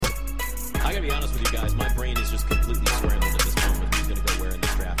to be honest with you guys. My brain is just completely scrambled at this point with who's going to go where in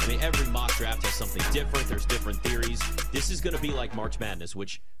this draft. I mean, every mock draft has something different. There's different theories. This is going to be like March Madness,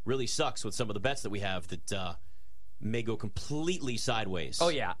 which really sucks with some of the bets that we have that may go completely sideways. Oh,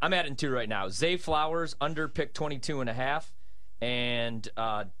 yeah. I'm adding 2 right now. Zay Flowers, under pick 22.5, and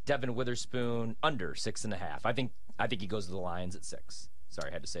Devin Witherspoon, under 6.5. I think he goes to the Lions at 6. Sorry,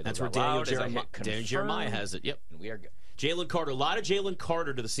 I had to say that. That's where Daniel Jeremiah has it. Yep. And we are good. Jalen Carter. A lot of Jalen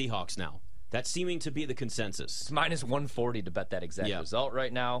Carter to the Seahawks now. That's seeming to be the consensus. It's minus 140 to bet that exact result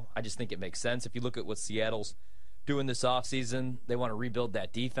right now. I just think it makes sense. If you look at what Seattle's doing this offseason, they want to rebuild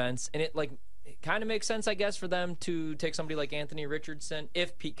that defense. And it kind of makes sense, I guess, for them to take somebody like Anthony Richardson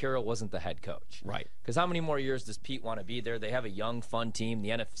if Pete Carroll wasn't the head coach. Right. Because how many more years does Pete want to be there? They have a young, fun team. The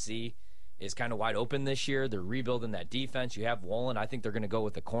NFC is kind of wide open this year. They're rebuilding that defense. You have Woolen. I think they're going to go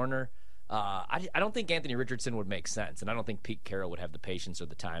with the corner. I don't think Anthony Richardson would make sense, and I don't think Pete Carroll would have the patience or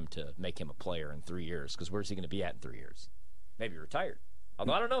the time to make him a player in 3 years, because where's he going to be at in 3 years? Maybe retired.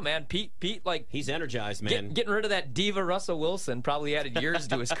 Although, I don't know, man. Pete, he's energized, man. Getting rid of that diva Russell Wilson probably added years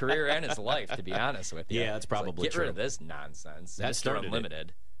to his career and his life, to be honest with you. Yeah, that's probably Get true. rid of this nonsense. That started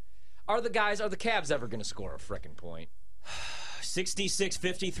Unlimited. Are the Cavs ever going to score a frickin' point?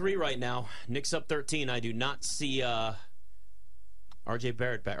 66-53 right now. Knicks up 13. I do not see R.J.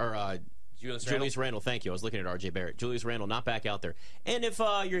 Barrett back, or Julius Randle. Thank you. I was looking at R.J. Barrett. Julius Randle not back out there. And if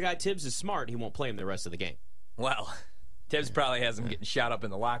your guy Tibbs is smart, he won't play him the rest of the game. Well, Tibbs probably has him getting shot up in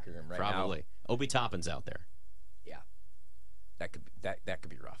the locker room right now. Probably. Obi Toppin's out there. Yeah, that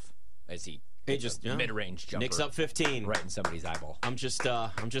could be rough. As he just mid-range jumper. Knicks up 15, right in somebody's eyeball. I'm just gonna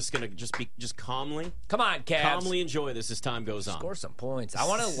calmly. Come on, Cavs. Calmly enjoy this as time goes on. Score some points. I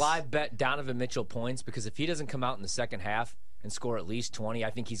want to live bet Donovan Mitchell points, because if he doesn't come out in the second half and score at least 20,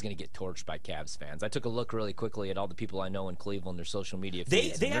 I think he's going to get torched by Cavs fans. I took a look really quickly at all the people I know in Cleveland, their social media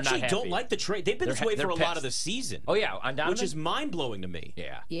feeds. They actually don't like the trade. They've been this way for a lot of the season. Oh, yeah, on Donovan? Which is mind-blowing to me.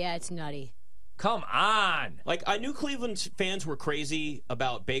 Yeah, it's nutty. Come on. I knew Cleveland fans were crazy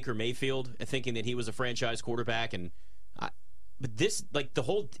about Baker Mayfield and thinking that he was a franchise quarterback, but this, the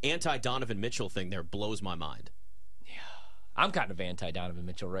whole anti-Donovan Mitchell thing there blows my mind. I'm kind of anti-Donovan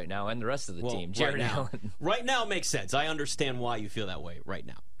Mitchell right now, and the rest of the team. Jared Allen. Right now makes sense. I understand why you feel that way right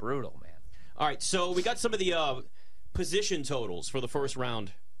now. Brutal, man. All right, so we got some of the position totals for the first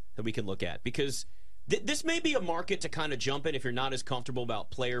round that we can look at, because this may be a market to kind of jump in if you're not as comfortable about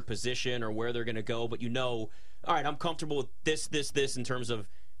player position or where they're going to go, but all right, I'm comfortable with this in terms of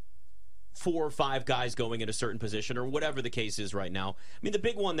 4 or 5 guys going in a certain position or whatever the case is right now. I mean, the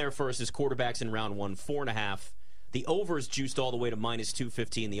big one there first is quarterbacks in round 1, 4.5. The overs juiced all the way to minus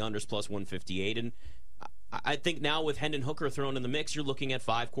 215, the unders plus 158. And I think now with Hendon Hooker thrown in the mix, you're looking at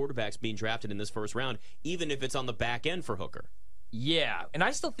 5 quarterbacks being drafted in this first round, even if it's on the back end for Hooker. Yeah, and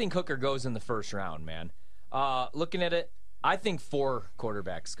I still think Hooker goes in the first round, man. Looking at it, I think 4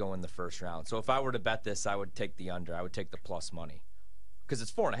 quarterbacks go in the first round. So if I were to bet this, I would take the under. I would take the plus money. Because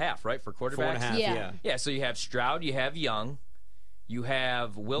it's 4.5, right, for quarterbacks? 4.5, yeah. Yeah, so you have Stroud, you have Young, you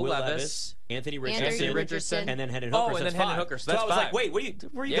have Will Levis, Anthony Richardson, and then Hendon Hooker. Oh, and then Hendon Hooker. So that's I was like, wait, where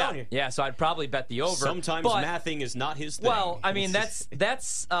are you going here? Yeah, so I'd probably bet the over. Sometimes mathing is not his thing. Well, I mean, that's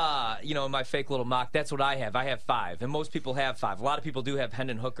in my fake little mock, that's what I have. I have 5, and most people have 5. A lot of people do have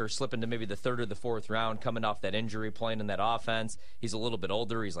Hendon Hooker slip into maybe the 3rd or the 4th round, coming off that injury, playing in that offense. He's a little bit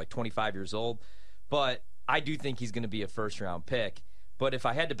older. He's like 25 years old. But I do think he's going to be a first-round pick. But if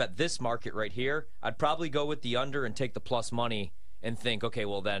I had to bet this market right here, I'd probably go with the under and take the plus money and think, okay,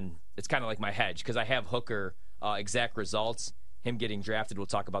 well then it's kind of like my hedge, because I have Hooker exact results, him getting drafted, we'll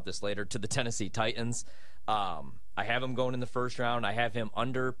talk about this later, to the Tennessee Titans. I have him going in the first round. I have him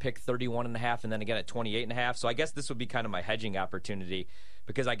under pick 31.5 and then again at 28.5. So I guess this would be kind of my hedging opportunity,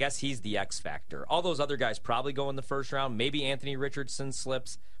 because I guess he's the X factor. All those other guys probably go in the first round. Maybe Anthony Richardson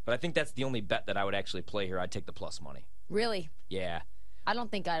slips, but I think that's the only bet that I would actually play here. I'd take the plus money. Really? Yeah. I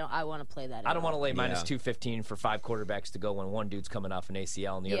don't think I want to play that. I don't want to lay minus 215 for 5 quarterbacks to go when one dude's coming off an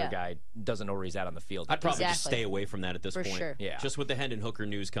ACL and the other guy doesn't know where he's at on the field. I'd probably just stay away from that at this point. Sure. Yeah. Just with the Hendon Hooker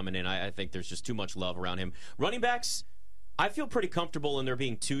news coming in, I think there's just too much love around him. Running backs, I feel pretty comfortable in there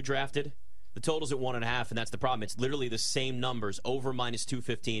being 2 drafted. The total's at 1.5, and that's the problem. It's literally the same numbers, over minus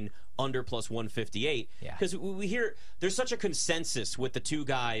 215, under plus 158. Because we hear there's such a consensus with the 2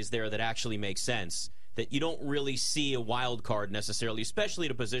 guys there that actually makes sense, that you don't really see a wild card necessarily, especially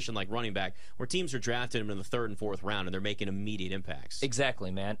at a position like running back, where teams are drafting them in the 3rd and 4th round and they're making immediate impacts.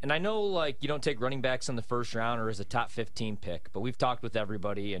 Exactly, man. And I know, you don't take running backs in the first round or as a top 15 pick, but we've talked with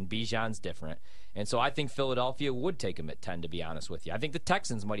everybody, and Bijan's different. And so I think Philadelphia would take him at 10, to be honest with you. I think the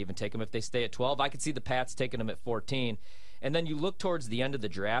Texans might even take him if they stay at 12. I could see the Pats taking him at 14. And then you look towards the end of the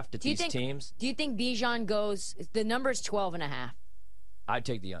draft at these teams. Do you think Bijan goes? The number is 12.5. I'd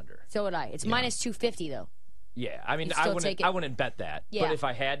take the under. So would I. It's minus 250 though. Yeah, I mean, You'd I still take it. wouldn't bet that. Yeah. But if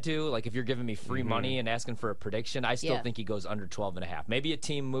I had to, like if you're giving me free money and asking for a prediction, I still think he goes under 12.5. Maybe a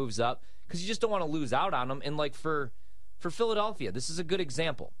team moves up because you just don't want to lose out on him. And like for Philadelphia, this is a good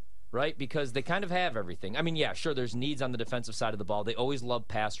example, right? Because they kind of have everything. I mean, yeah, sure, there's needs on the defensive side of the ball. They always love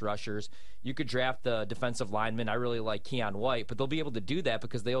pass rushers. You could draft the defensive lineman. I really like Keon White, but they'll be able to do that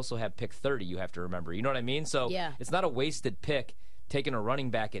because they also have pick 30, you have to remember. You know what I mean? So it's not a wasted pick taking a running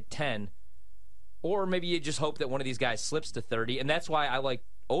back at 10. Or maybe you just hope that one of these guys slips to 30, and that's why I like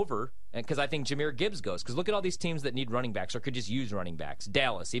over, because I think Jahmyr Gibbs goes. Because look at all these teams that need running backs or could just use running backs.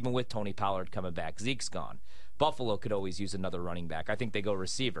 Dallas, even with Tony Pollard coming back. Zeke's gone. Buffalo could always use another running back. I think they go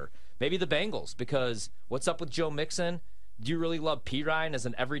receiver. Maybe the Bengals, because what's up with Joe Mixon? Do you really love Pirine as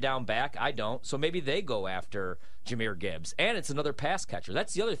an every down back? I don't. So maybe they go after Jahmyr Gibbs. And it's another pass catcher.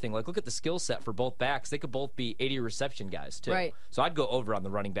 That's the other thing. Like, look at the skill set for both backs. They could both be 80 reception guys, too. Right. So I'd go over on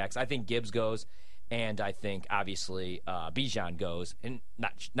the running backs. I think Gibbs goes. And I think, obviously, Bijan goes. And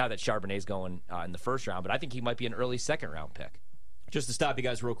not that Charbonnet's going in the first round, but I think he might be an early second-round pick. Just to stop you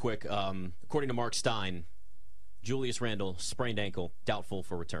guys real quick, according to Mark Stein, Julius Randle, sprained ankle, doubtful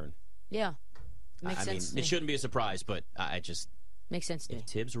for return. Yeah. Makes sense to me. It shouldn't be a surprise, but I just... Makes sense to me. If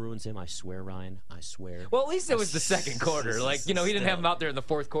Tibbs ruins him, I swear, Ryan, I swear. Well, at least it was the second quarter. Like, he didn't have him out there in the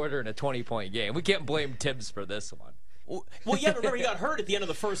fourth quarter in a 20-point game. We can't blame Tibbs for this one. Well, yeah, remember he got hurt at the end of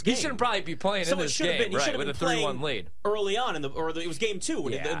the first game. He shouldn't probably be playing in this game, right, with a 3-1 lead. Early on, it was game 2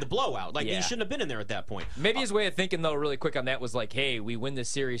 in the blowout. Like, he shouldn't have been in there at that point. Maybe his way of thinking, though, really quick on that was like, hey, we win this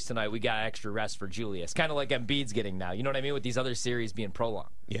series tonight, we got extra rest for Julius. Kind of like Embiid's getting now. You know what I mean? With these other series being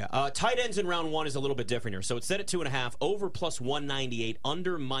prolonged. Yeah. Tight ends in round 1 is a little bit different here. So it's set at 2.5, over plus 198,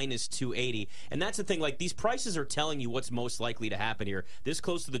 under minus 280. And that's the thing. Like, these prices are telling you what's most likely to happen here. This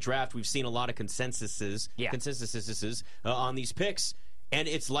close to the draft, we've seen a lot of consensuses on these picks, and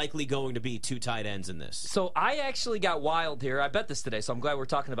it's likely going to be 2 tight ends in this. So I actually got wild here. I bet this today, so I'm glad we're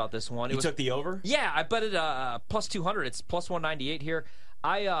talking about this one. You took the over? Yeah, I bet it plus 200. It's plus 198 here.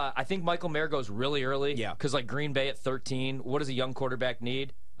 I think Michael Mayer goes really early. Yeah. Because, like, Green Bay at 13, what does a young quarterback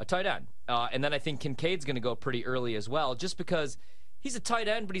need? A tight end. And then I think Kincaid's going to go pretty early as well, just because he's a tight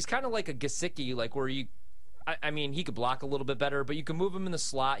end, but he's kind of like a Gesicki, like where you – I mean, he could block a little bit better, but you can move him in the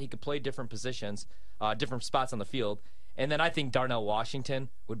slot. He could play different positions, different spots on the field. And then I think Darnell Washington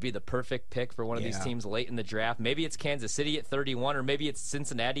would be the perfect pick for one of these teams late in the draft. Maybe it's Kansas City at 31, or maybe it's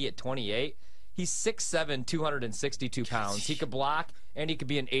Cincinnati at 28. He's 6'7", 262 pounds. He could block, and he could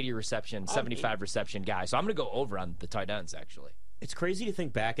be an 80 reception, 75 reception guy. So I'm going to go over on the tight ends, actually. It's crazy to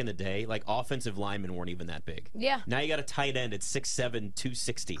think back in the day, like, offensive linemen weren't even that big. Yeah. Now you got a tight end at 6'7",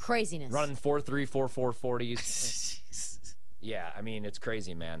 260. Craziness. Running 4.3, 4.4 40s. Yeah, I mean, it's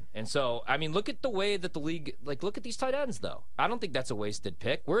crazy, man. And so, I mean, look at the way that the league, like, look at these tight ends, though. I don't think that's a wasted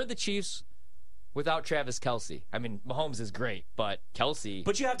pick. Where are the Chiefs without Travis Kelce? I mean, Mahomes is great, but Kelce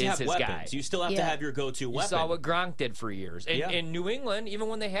But you have to have his weapons. guy. You still have to have your go-to weapon. You saw what Gronk did for years. And in New England, even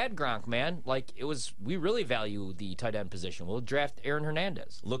when they had Gronk, man, like, it was, we really value the tight end position. We'll draft Aaron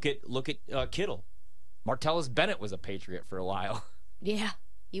Hernandez. Look at Kittle. Martellus Bennett was a Patriot for a while. Yeah.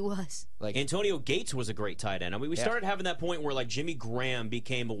 He was. Like Antonio Gates was a great tight end. I mean, we started having that point where, like, Jimmy Graham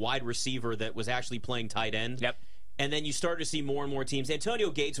became a wide receiver that was actually playing tight end. Yep. And then you started to see more and more teams. Antonio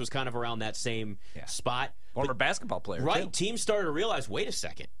Gates was kind of around that same spot. Former basketball player, right? too. Teams started to realize, wait a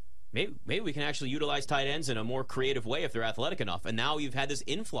second, maybe we can actually utilize tight ends in a more creative way if they're athletic enough. And now you've had this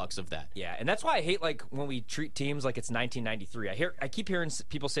influx of that. Yeah, and that's why I hate, like, when we treat teams like it's 1993. I keep hearing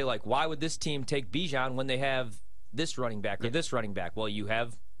people say, like, why would this team take Bijan when they have this running back or this running back? Well, you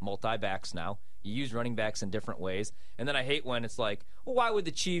have multi-backs now. You use running backs in different ways. And then I hate when it's like, well, why would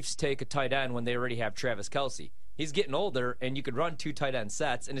the Chiefs take a tight end when they already have Travis Kelce? He's getting older, and you could run 2 tight end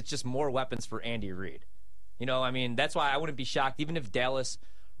sets, and it's just more weapons for Andy Reid. You know, I mean, that's why I wouldn't be shocked, even if Dallas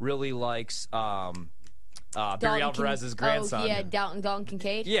really likes Barry Alvarez's grandson. Oh, yeah, Dalton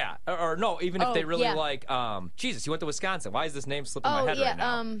Kincaid? Yeah, or no, even if they really like, Jesus, he went to Wisconsin. Why is this name slipping my head right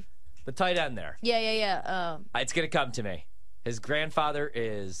now? The tight end there. Yeah. It's going to come to me. His grandfather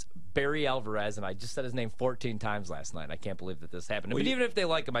is Barry Alvarez, and I just said his name 14 times last night. I can't believe that this happened. But even if they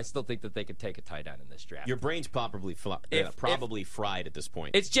like him, I still think that they could take a tight end in this draft. Your brain's probably fried at this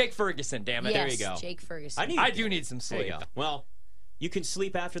point. It's Jake Ferguson, damn it. Yes, there you go. Jake Ferguson. I do need some sleep. Well, you can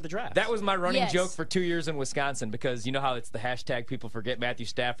sleep after the draft. That was my running Yes. joke for 2 years in Wisconsin because you know how it's the hashtag people forget Matthew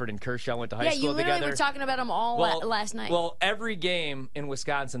Stafford and Kershaw went to high Yeah, school you literally together. were talking about them all last night. Well, every game in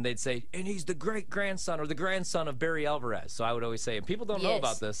Wisconsin they'd say, and he's the great-grandson or the grandson of Barry Alvarez. So I would always say, and people don't know Yes.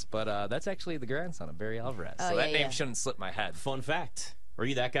 about this, but that's actually the grandson of Barry Alvarez. Oh, so that yeah, name yeah. shouldn't slip my head. Fun fact. Are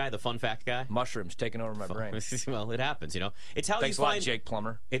you that guy, the fun fact guy? Mushrooms taking over my brain. Well, it happens, It's how Thanks you a lot, find Jake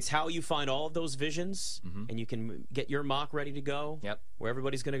Plummer. It's how you find all of those visions, and you can get your mock ready to go. Yep. Where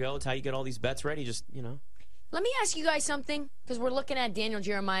everybody's going to go. It's how you get all these bets ready. Just Let me ask you guys something, because we're looking at Daniel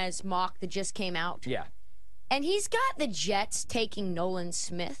Jeremiah's mock that just came out. Yeah. And he's got the Jets taking Nolan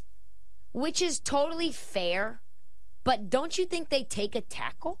Smith, which is totally fair. But don't you think they take a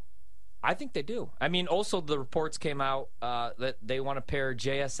tackle? I think they do. I mean, also the reports came out that they want to pair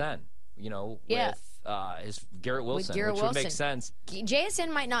JSN, Yeah. with his Garrett Wilson, Garrett which would make Wilson. sense.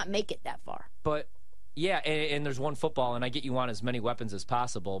 JSN might not make it that far. But yeah, and there's one football, and I get you want as many weapons as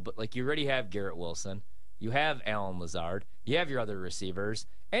possible, but like you already have Garrett Wilson, you have Alan Lazard, you have your other receivers,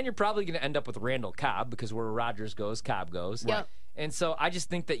 and you're probably going to end up with Randall Cobb because where Rodgers goes, Cobb goes. Yep. And so I just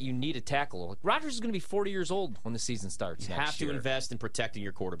think that you need a tackle. Like, Rodgers is going to be 40 years old when the season starts you next have to year. invest in protecting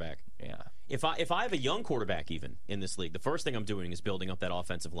your quarterback. Yeah. If I have a young quarterback even in this league, the first thing I'm doing is building up that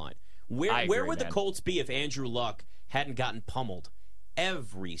offensive line. Where I agree, would the man. Colts be if Andrew Luck hadn't gotten pummeled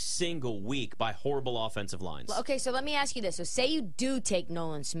every single week by horrible offensive lines? Okay, so let me ask you this. So say you do take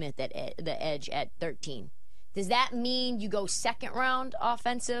Nolan Smith at the edge at 13. Does that mean you go second round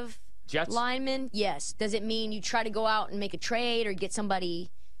offensive Jets? lineman? Yes. Does it mean you try to go out and make a trade or get somebody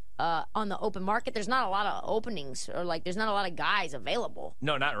on the open market? There's not a lot of openings or there's not a lot of guys available.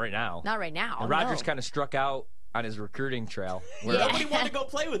 No, not right now. Not right now. And Rodgers kind of struck out on his recruiting trail. Where Nobody wanted to go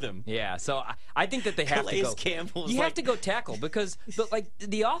play with him. Yeah, so I think that they have to Calais go. Campbell was You like- have to go tackle because,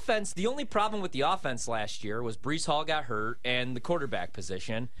 the offense. The only problem with the offense last year was Breece Hall got hurt and the quarterback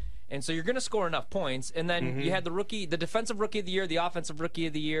position, and so you're going to score enough points. And then you had the defensive rookie of the year, the offensive rookie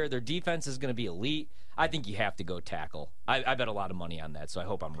of the year. Their defense is going to be elite. I think you have to go tackle. I bet a lot of money on that, so I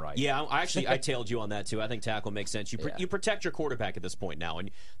hope I'm right. Yeah, I tailed you on that too. I think tackle makes sense. You protect your quarterback at this point now,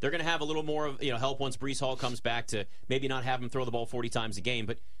 and they're going to have a little more of help once Breece Hall comes back to maybe not have him throw the ball 40 times a game.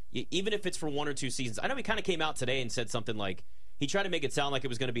 But even if it's for 1 or 2 seasons, I know he kind of came out today and said something like he tried to make it sound like it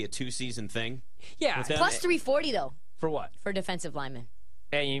was going to be a 2-season thing. Yeah. Plus 340 though For what? for defensive linemen.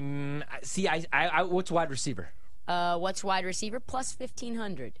 See, what's wide receiver? What's wide receiver? Plus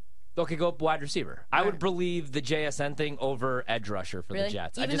 1,500. Okay, go up wide receiver. I would believe the JSN thing over edge rusher for Really? the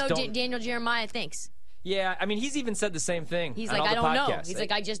Jets. Even I just though don't. Daniel Jeremiah thinks. Yeah, I mean, he's even said the same thing. He's on like, all I the don't know. podcasts. He's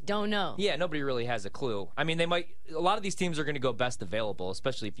like, I just don't know. Yeah, nobody really has a clue. I mean, a lot of these teams are going to go best available,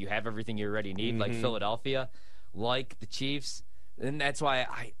 especially if you have everything you already need, like Philadelphia, like the Chiefs. And that's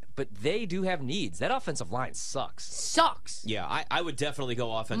why but they do have needs. That offensive line sucks. Yeah, I would definitely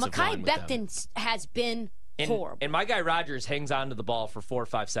go offensive line Mekhi with them. Becton has been horrible. And my guy Rodgers hangs on to the ball for 4 or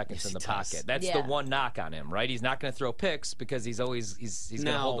 5 seconds in the he pocket. does. That's the one knock on him, right? He's not going to throw picks because he's going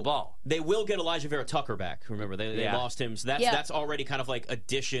to hold the ball. They will get Elijah Vera Tucker back. Remember, they lost him, so that's already kind of like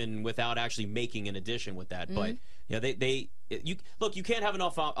addition without actually making an addition with that. But you can't have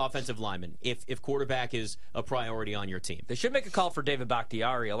enough offensive linemen if quarterback is a priority on your team. They should make a call for David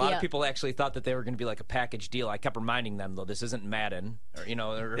Bakhtiari. A lot Yeah. of people actually thought that they were going to be like a package deal. I kept reminding them, though, this isn't Madden or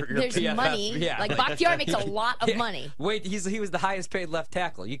There's PFF. money. Yeah, Like Bakhtiari makes a lot of money. Wait, he was the highest paid left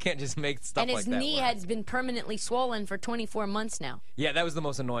tackle. You can't just make stuff And his like that knee work. has been permanently swollen for 24 months now. Yeah, that was the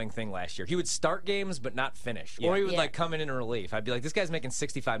most annoying thing last year. He would start games but not finish, or he would Yeah. come in relief. I'd be like, this guy's making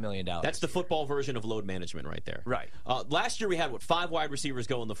 $65 million. That's the football version of load management right there. Right. Last year we had 5 wide receivers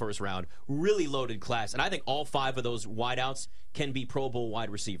go in the first round. Really loaded class, and I think all 5 of those wideouts can be Pro Bowl wide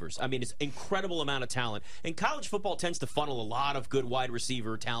receivers. I mean, it's an incredible amount of talent. And college football tends to funnel a lot of good wide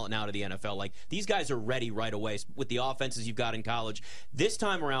receiver talent out of the NFL. Like, these guys are ready right away with the offenses you've got in college. This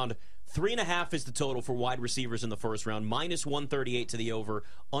time around, 3.5 is the total for wide receivers in the first round. Minus 138 to the over.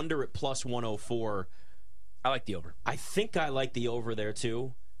 Under at plus 104. I like the over. I think I like the over there,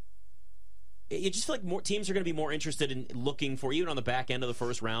 too. You just feel like more teams are going to be more interested in looking for, even on the back end of the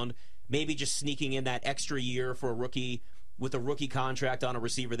first round, maybe just sneaking in that extra year for a rookie with a rookie contract on a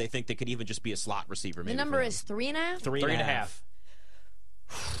receiver they think that could even just be a slot receiver. Maybe The number is 3.5? 3.5.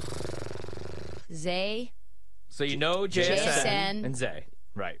 Zay. So JSN and Zay.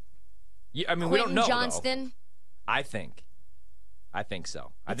 Right. I mean, we don't know, Quentin Johnston. though. I think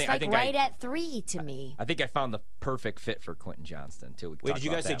so. It's I think right at 3 to me. I think I found the perfect fit for Quentin Johnston, too. Wait, did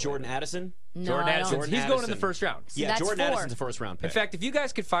you guys say Jordan Addison? Addison? No, Jordan I don't. Addison. Jordan He's going in the Addison. first round. Yeah, that's Jordan 4. Addison's a first-round pick. In fact, if you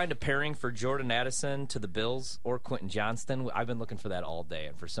guys could find a pairing for Jordan Addison to the Bills or Quentin Johnston, I've been looking for that all day,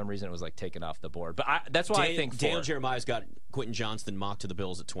 and for some reason it was like taken off the board. But that's why I think Daniel 4. Jeremiah's got Quentin Johnston mocked to the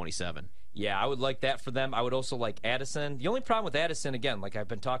Bills at 27. Yeah, I would like that for them. I would also like Addison. The only problem with Addison, again, like I've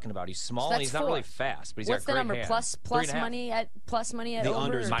been talking about, he's small So and he's not 4. really fast, but he's What's got the great number? hands. Plus 3.5. money at The over?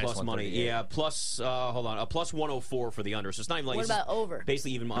 unders Minus plus money. 138. Yeah, plus, hold on, a plus 104 for the under. So it's not even like What it's about over?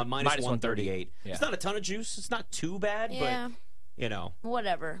 basically even minus Minus 138. Yeah. It's not a ton of juice. It's not too bad, Yeah. but, you know,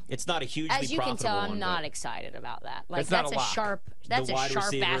 Whatever. it's not a hugely As you can profitable tell, I'm one, not but excited about that. Like That's not that's a a lock. sharp. That's the a wide sharp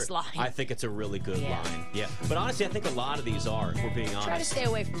receiver, ass line. I think it's a really good Yeah. line. Yeah. But honestly, I think a lot of these are, if we're being honest. Try to stay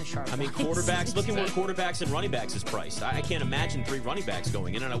away from the sharp. I mean, lines. quarterbacks, look at where quarterbacks and running backs is priced. I can't imagine 3 running backs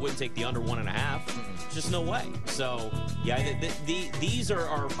going in, and I wouldn't take the under 1.5. There's just no way. So, yeah, these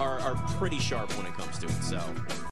are pretty sharp when it comes to it. So,